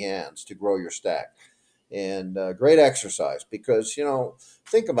 50 hands to grow your stack. And great exercise because,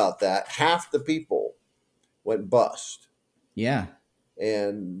 think about that. Half the people went bust. Yeah.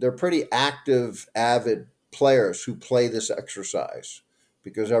 And they're pretty active, avid players who play this exercise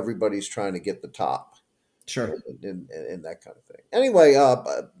because everybody's trying to get the top. Sure. And that kind of thing. Anyway,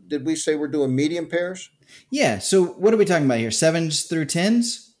 did we say we're doing medium pairs? Yeah. So what are we talking about here? 7s through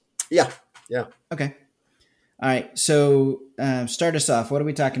 10s? Yeah. Okay. All right. So start us off. What are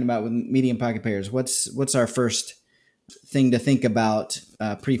we talking about with medium pocket pairs? What's our first thing to think about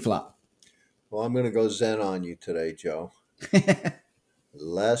pre-flop? Well, I'm going to go zen on you today, Joe.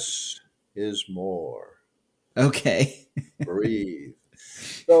 Less is more. Okay. Breathe.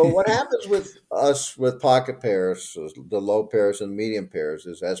 So what happens with us with pocket pairs, the low pairs and medium pairs,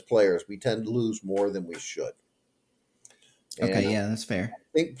 is as players, we tend to lose more than we should. Okay, yeah, that's fair. I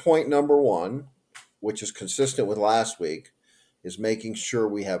think point number 1, which is consistent with last week, is making sure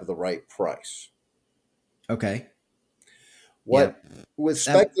we have the right price. Okay. With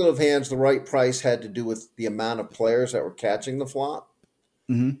speculative hands, the right price had to do with the amount of players that were catching the flop.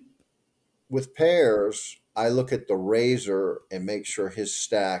 Mm-hmm. With pairs, I look at the raiser and make sure his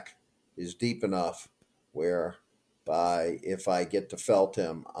stack is deep enough where if I get to felt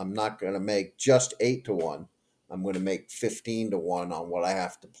him, I'm not going to make just 8-1. I'm going to make 15-1 on what I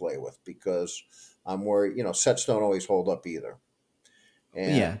have to play with because I'm worried, sets don't always hold up either.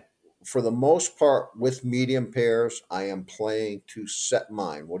 And for the most part, with medium pairs, I am playing to set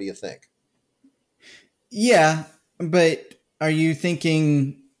mine. What do you think? Yeah, but are you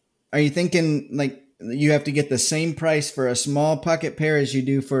thinking like you have to get the same price for a small pocket pair as you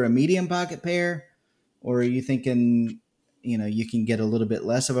do for a medium pocket pair? Or are you thinking, you can get a little bit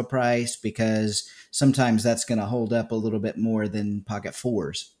less of a price because sometimes that's going to hold up a little bit more than pocket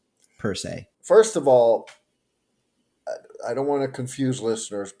fours per se? First of all, I don't want to confuse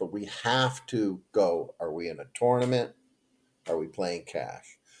listeners, but we have to go. Are we in a tournament? Are we playing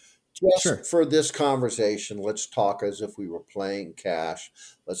cash? Just Sure. for this conversation, let's talk as if we were playing cash.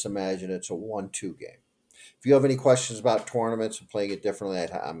 Let's imagine it's a 1-2 game. If you have any questions about tournaments and playing it differently,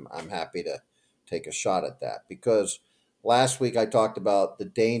 I'm happy to take a shot at that, because last week I talked about the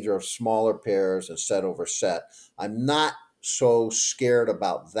danger of smaller pairs and set over set. I'm not so scared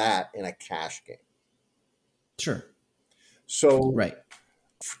about that in a cash game. Sure. So Right.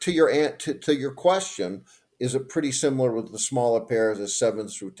 to your question, is it pretty similar with the smaller pairs as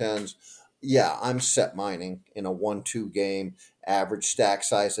 7s through 10s? Yeah, I'm set mining in a 1-2 game, average stack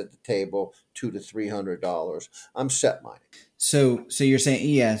size at the table, $200 to $300. I'm set mining. So you're saying,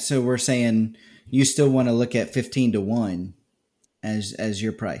 yeah, so we're saying you still want to look at 15 to 1 as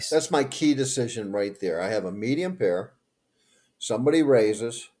your price. That's my key decision right there. I have a medium pair, somebody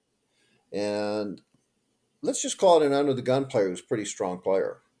raises, and let's just call it an under the gun player who's a pretty strong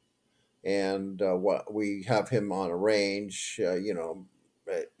player. And what we have him on a range,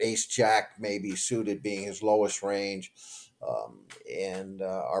 ace jack maybe suited being his lowest range. And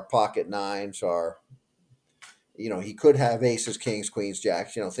our pocket nines are, he could have aces, kings, queens,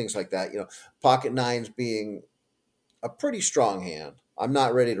 jacks, things like that. Pocket nines being a pretty strong hand. I'm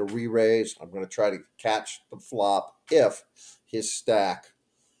not ready to re-raise. I'm going to try to catch the flop if his stack,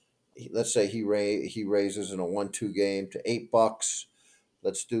 let's say he raises in a 1-2 game to $8.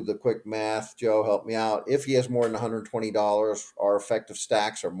 Let's do the quick math. Joe, help me out. If he has more than $120, our effective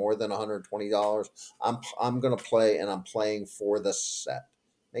stacks are more than $120. I'm going to play, and I'm playing for the set.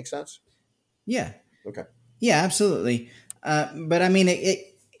 Make sense? Yeah. Okay. Yeah, absolutely. But I mean,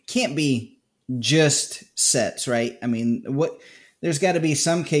 it can't be just sets, right? I mean, there's got to be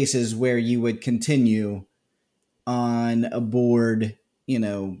some cases where you would continue on a board,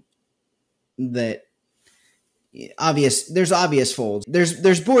 that there's obvious folds.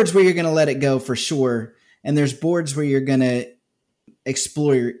 There's boards where you're going to let it go for sure, and there's boards where you're going to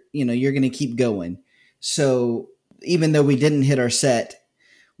explore, you're going to keep going. So even though we didn't hit our set,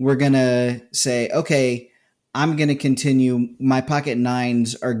 we're going to say, okay, I'm going to continue. My pocket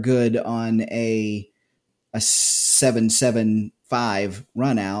nines are good on a 7-7-5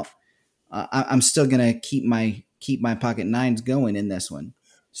 run out. I'm still going to keep my pocket nines going in this one.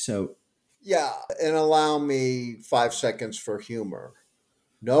 So yeah, and allow me 5 seconds for humor.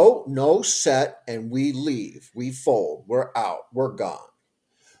 No set, and we leave. We fold. We're out. We're gone.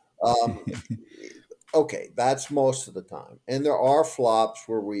 Okay, that's most of the time. And there are flops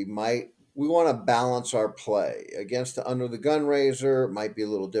where we want to balance our play. Against the under the gun raiser, it might be a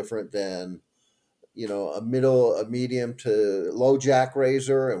little different than, a medium to low jack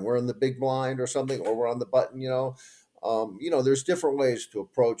raiser, and we're in the big blind or something, or we're on the button, there's different ways to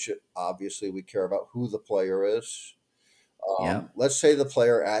approach it. Obviously, we care about who the player is. Let's say the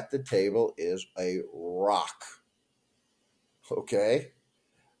player at the table is a rock. Okay.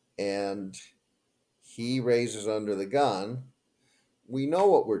 And he raises under the gun. We know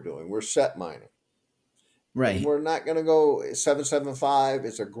what we're doing. We're set mining. Right. And we're not going to go 7-7-5.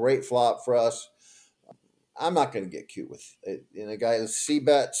 It's a great flop for us. I'm not going to get cute with it. A guy that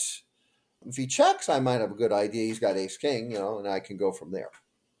c-bets. If he checks, I might have a good idea. He's got ace king, and I can go from there.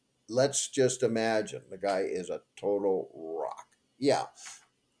 Let's just imagine the guy is a total rock. Yeah.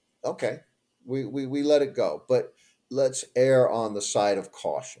 Okay. We let it go. But let's err on the side of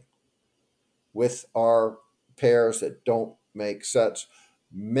caution. With our pairs that don't make sets,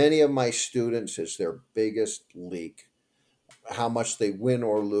 many of my students, it's their biggest leak, how much they win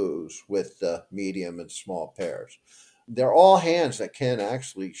or lose with the medium and small pairs. They're all hands that can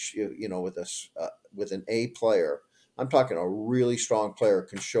actually, with an A player, I'm talking a really strong player,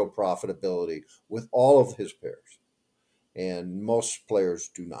 can show profitability with all of his pairs. And most players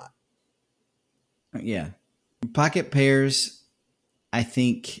do not. Yeah. Pocket pairs, I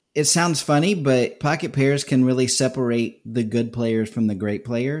think it sounds funny, but pocket pairs can really separate the good players from the great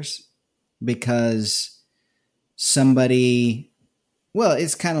players, because it's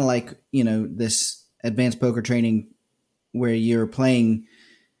kind of like, this advanced poker training where you're playing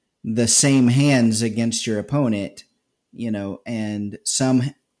the same hands against your opponent, and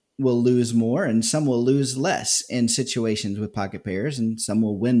some will lose more and some will lose less in situations with pocket pairs, and some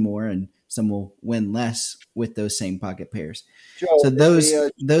will win more and some will win less with those same pocket pairs. Joe, So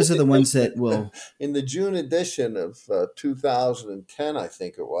those are the ones that will. In the June edition of 2010, I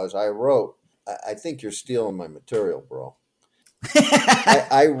think it was, I wrote, I think you're stealing my material, bro.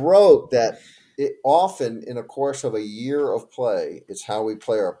 I wrote that often in a course of a year of play, it's how we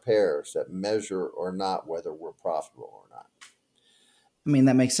play our pairs that measure or not whether we're profitable or not. I mean,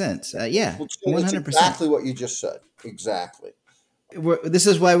 that makes sense. Yeah, 100%. Exactly what you just said. Exactly. This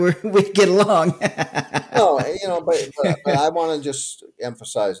is why we get along. No, but I want to just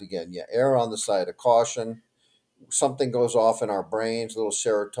emphasize again, err on the side of caution. Something goes off in our brains, a little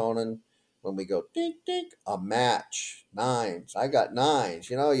serotonin. When we go, dink, dink, a match, nines. I got nines.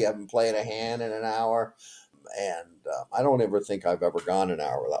 You haven't played a hand in an hour. And I don't ever think I've ever gone an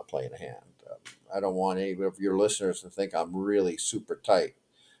hour without playing a hand. I don't want any of your listeners to think I'm really super tight.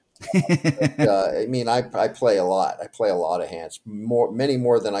 I play a lot. I play a lot of hands, many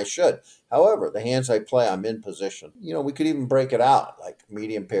more than I should. However, the hands I play, I'm in position. We could even break it out, like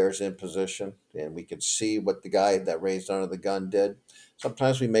medium pairs in position, and we could see what the guy that raised under the gun did.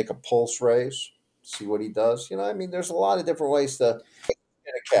 Sometimes we make a pulse raise, see what he does. There's a lot of different ways to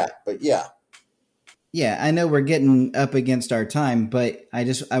get a cat, but yeah. Yeah, I know we're getting up against our time, but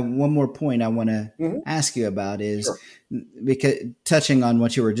one more point I want to ask you about is because touching on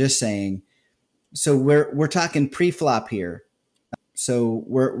what you were just saying. So we're talking pre-flop here. So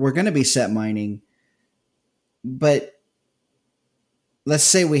we're going to be set mining, but let's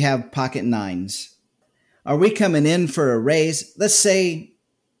say we have pocket nines. Are we coming in for a raise? Let's say,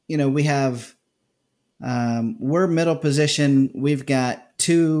 we have we're middle position. We've got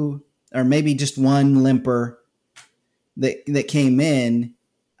two or maybe just one limper that came in.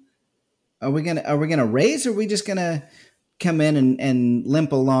 Are we gonna raise, or are we just gonna come in and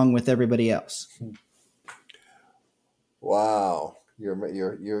limp along with everybody else? Wow,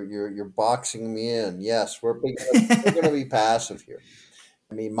 you're boxing me in. Yes, we're gonna be passive here.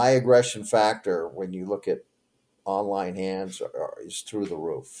 My aggression factor when you look at online hands is through the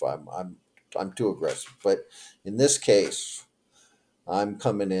roof. I'm too aggressive, but in this case, I'm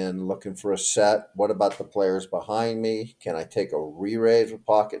coming in looking for a set. What about the players behind me? Can I take a re-raise with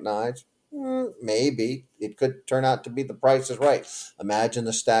pocket nines? Maybe. It could turn out to be the price is right. Imagine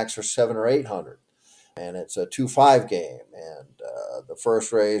the stacks are 700 or 800, and it's a 2-5 game, and the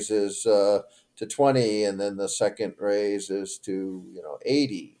first raise is to 20, and then the second raise is to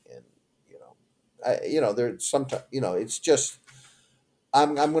 80, and there's sometimes it's just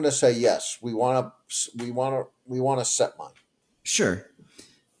I'm going to say yes. We want to set mine. Sure.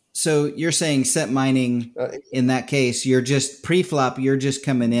 So you're saying set mining in that case, you're just pre-flop, you're just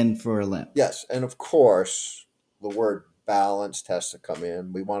coming in for a limp. Yes. And of course, the word balanced has to come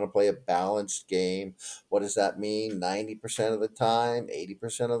in. We want to play a balanced game. What does that mean? 90% of the time,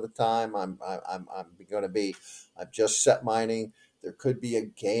 80% of the time, I'm going to be, I've just set mining. There could be a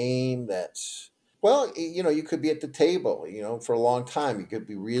game that's, you could be at the table, for a long time. You could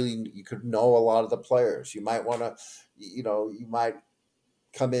know a lot of the players. You might want to, you might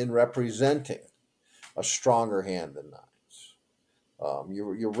come in representing a stronger hand than nines.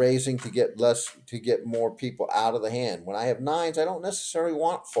 You're raising to get more people out of the hand. When I have nines, I don't necessarily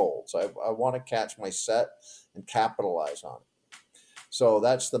want folds. I want to catch my set and capitalize on it. So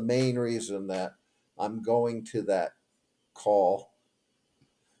that's the main reason that I'm going to that call.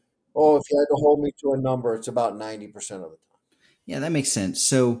 Oh, if you had to hold me to a number, it's about 90% of the time. Yeah, that makes sense.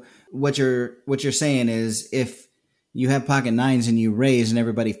 So what you're saying is if you have pocket nines and you raise and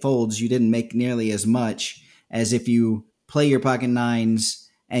everybody folds, you didn't make nearly as much as if you play your pocket nines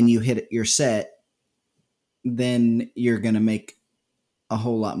and you hit your set, then you're going to make a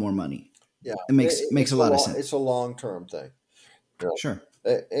whole lot more money. Yeah. It makes a lot of sense. It's a long-term thing. Sure.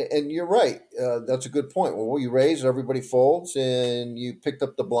 And you're right. That's a good point. Well, you raise, everybody folds, and you picked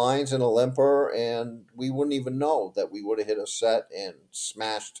up the blinds and a limper, and we wouldn't even know that we would have hit a set and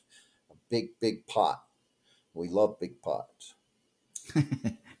smashed a big, big pot. We love big pots.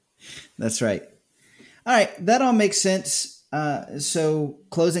 That's right. All right. That all makes sense. So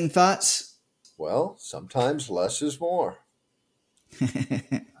closing thoughts? Well, sometimes less is more.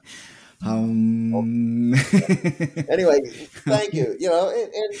 Anyway, thank you.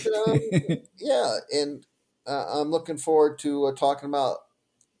 I'm looking forward to talking about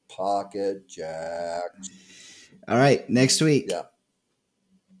pocket jacks. All right, next week. Yeah,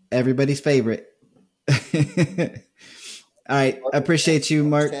 everybody's favorite. All right, I appreciate you,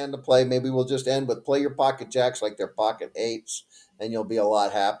 Mark. Hand to play. Maybe we'll just end with play your pocket jacks like they're pocket eights, and you'll be a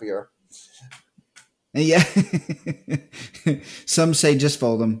lot happier. Yeah. Some say just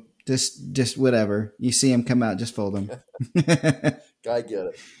fold them. Just whatever. You see them come out, just fold them. I get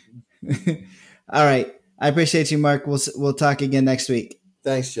it. All right. I appreciate you, Mark. We'll talk again next week.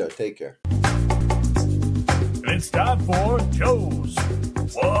 Thanks, Joe. Take care. It's time for Joe's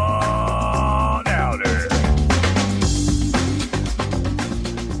One Outer.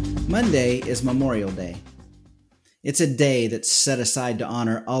 Monday is Memorial Day. It's a day that's set aside to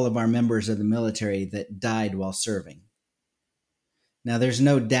honor all of our members of the military that died while serving. Now, there's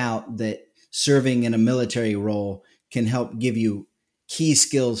no doubt that serving in a military role can help give you key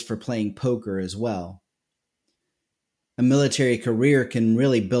skills for playing poker as well. A military career can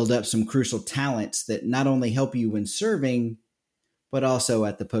really build up some crucial talents that not only help you when serving, but also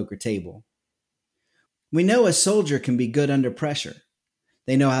at the poker table. We know a soldier can be good under pressure.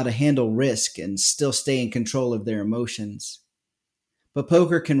 They know how to handle risk and still stay in control of their emotions. But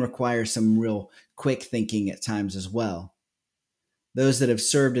poker can require some real quick thinking at times as well. Those that have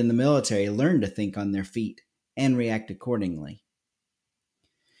served in the military learn to think on their feet and react accordingly.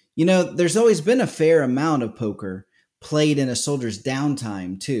 You know, there's always been a fair amount of poker played in a soldier's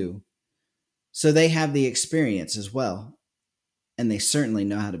downtime too. So they have the experience as well. And they certainly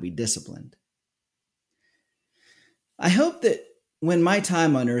know how to be disciplined. I hope that when my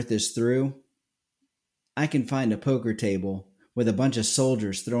time on Earth is through, I can find a poker table with a bunch of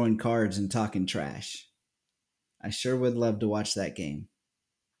soldiers throwing cards and talking trash. I sure would love to watch that game.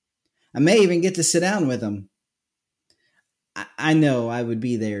 I may even get to sit down with them. I know I would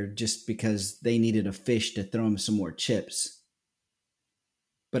be there just because they needed a fish to throw them some more chips.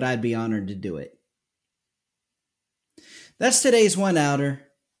 But I'd be honored to do it. That's today's One Outer,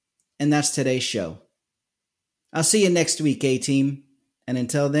 and that's today's show. I'll see you next week, A-Team. And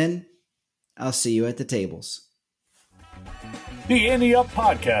until then, I'll see you at the tables. The Ante Up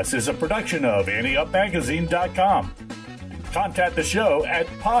Podcast is a production of AnteUpMagazine.com. Contact the show at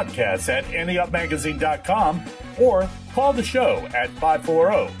podcasts@AnteUpMagazine.com or call the show at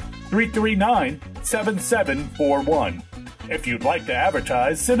 540-339-7741. If you'd like to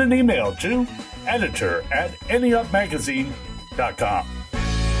advertise, send an email to editor@AnteUpMagazine.com.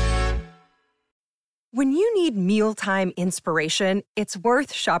 When you need mealtime inspiration, it's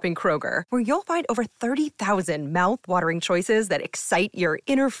worth shopping Kroger, where you'll find over 30,000 mouth-watering choices that excite your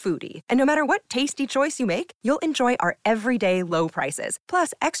inner foodie. And no matter what tasty choice you make, you'll enjoy our everyday low prices,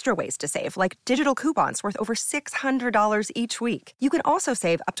 plus extra ways to save, like digital coupons worth over $600 each week. You can also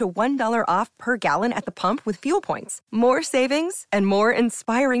save up to $1 off per gallon at the pump with fuel points. More savings and more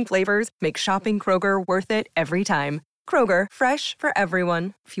inspiring flavors make shopping Kroger worth it every time. Kroger, fresh for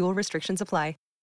everyone. Fuel restrictions apply.